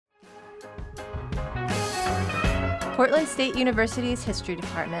Portland State University's History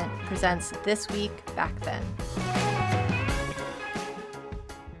Department presents This Week Back Then.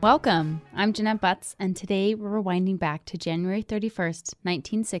 Welcome. I'm Jeanette Butts, and today we're rewinding back to January 31st,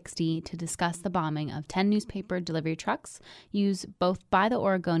 1960 to discuss the bombing of 10 newspaper delivery trucks used both by the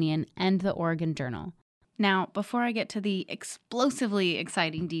Oregonian and the Oregon Journal. Now, before I get to the explosively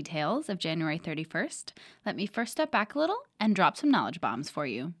exciting details of January 31st, let me first step back a little and drop some knowledge bombs for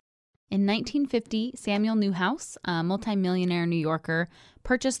you. In 1950, Samuel Newhouse, a multimillionaire New Yorker,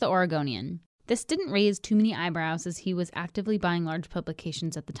 purchased the Oregonian. This didn't raise too many eyebrows as he was actively buying large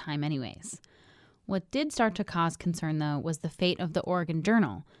publications at the time anyways. What did start to cause concern, though, was the fate of the Oregon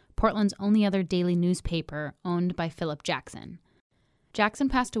Journal, Portland's only other daily newspaper owned by Philip Jackson. Jackson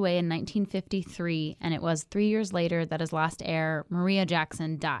passed away in 1953, and it was 3 years later that his last heir, Maria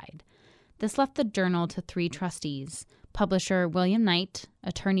Jackson, died. This left the Journal to 3 trustees: publisher William Knight,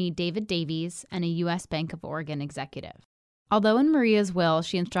 attorney David Davies, and a U.S. Bank of Oregon executive. Although in Maria's will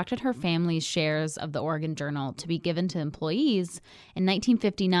she instructed her family's shares of the Oregon Journal to be given to employees, in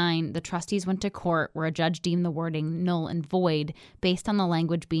 1959 the trustees went to court where a judge deemed the wording null and void based on the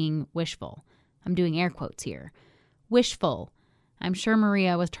language being wishful. I'm doing air quotes here. Wishful. I'm sure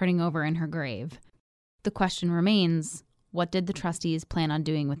Maria was turning over in her grave. The question remains, what did the trustees plan on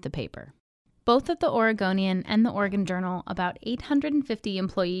doing with the paper? Both at the Oregonian and the Oregon Journal, about 850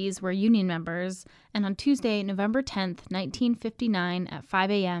 employees were union members, and on Tuesday, November 10th, 1959, at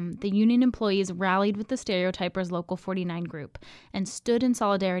 5 a.m., the union employees rallied with the Stereotypers Local 49 group and stood in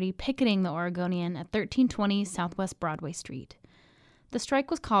solidarity picketing the Oregonian at 1320 Southwest Broadway Street. The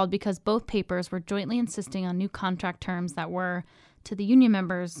strike was called because both papers were jointly insisting on new contract terms that were, to the union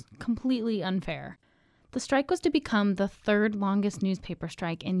members, completely unfair. The strike was to become the third longest newspaper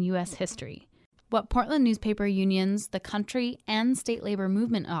strike in U.S. history. What Portland newspaper unions, the country, and state labor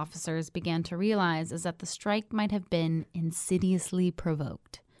movement officers began to realize is that the strike might have been insidiously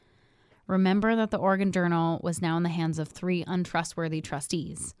provoked. Remember that the Oregon Journal was now in the hands of 3 untrustworthy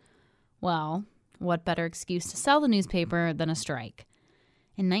trustees. Well, what better excuse to sell the newspaper than a strike?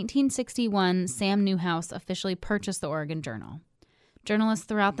 In 1961, Sam Newhouse officially purchased the Oregon Journal. Journalists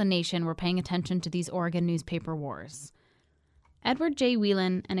throughout the nation were paying attention to these Oregon newspaper wars. Edward J.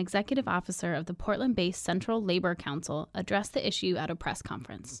 Whelan, an executive officer of the Portland-based Central Labor Council, addressed the issue at a press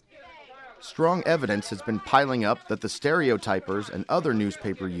conference. Strong evidence has been piling up that the Stereotypers and other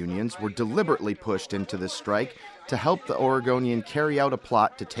newspaper unions were deliberately pushed into this strike to help the Oregonian carry out a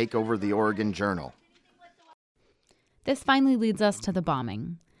plot to take over the Oregon Journal. This finally leads us to the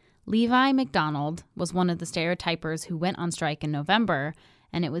bombing. Levi McDonald was one of the Stereotypers who went on strike in November,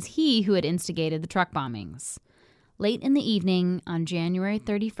 and it was he who had instigated the truck bombings. Late in the evening on January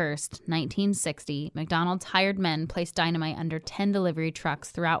 31st, 1960, McDonald's hired men placed dynamite under 10 delivery trucks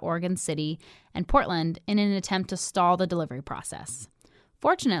throughout Oregon City and Portland in an attempt to stall the delivery process.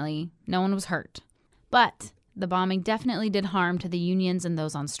 Fortunately, no one was hurt. But the bombing definitely did harm to the unions and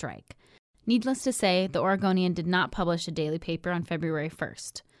those on strike. Needless to say, the Oregonian did not publish a daily paper on February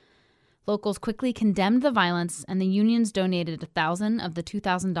 1st. Locals quickly condemned the violence, and the unions donated $1,000 of the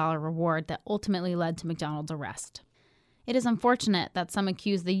 $2,000 reward that ultimately led to McDonald's arrest. It is unfortunate that some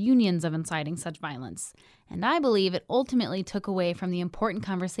accuse the unions of inciting such violence, and I believe it ultimately took away from the important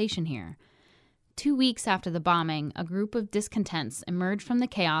conversation here. 2 weeks after the bombing, a group of discontents emerged from the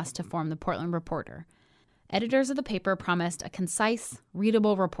chaos to form the Portland Reporter. Editors of the paper promised a concise,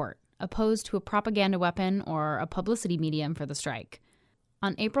 readable report, opposed to a propaganda weapon or a publicity medium for the strike.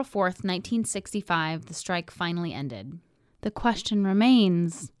 On April 4th, 1965, the strike finally ended. The question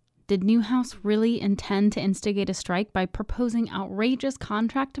remains, did Newhouse really intend to instigate a strike by proposing outrageous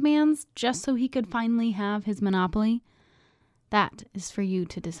contract demands just so he could finally have his monopoly? That is for you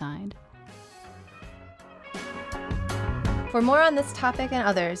to decide. For more on this topic and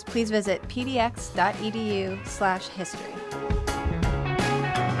others, please visit pdx.edu/history.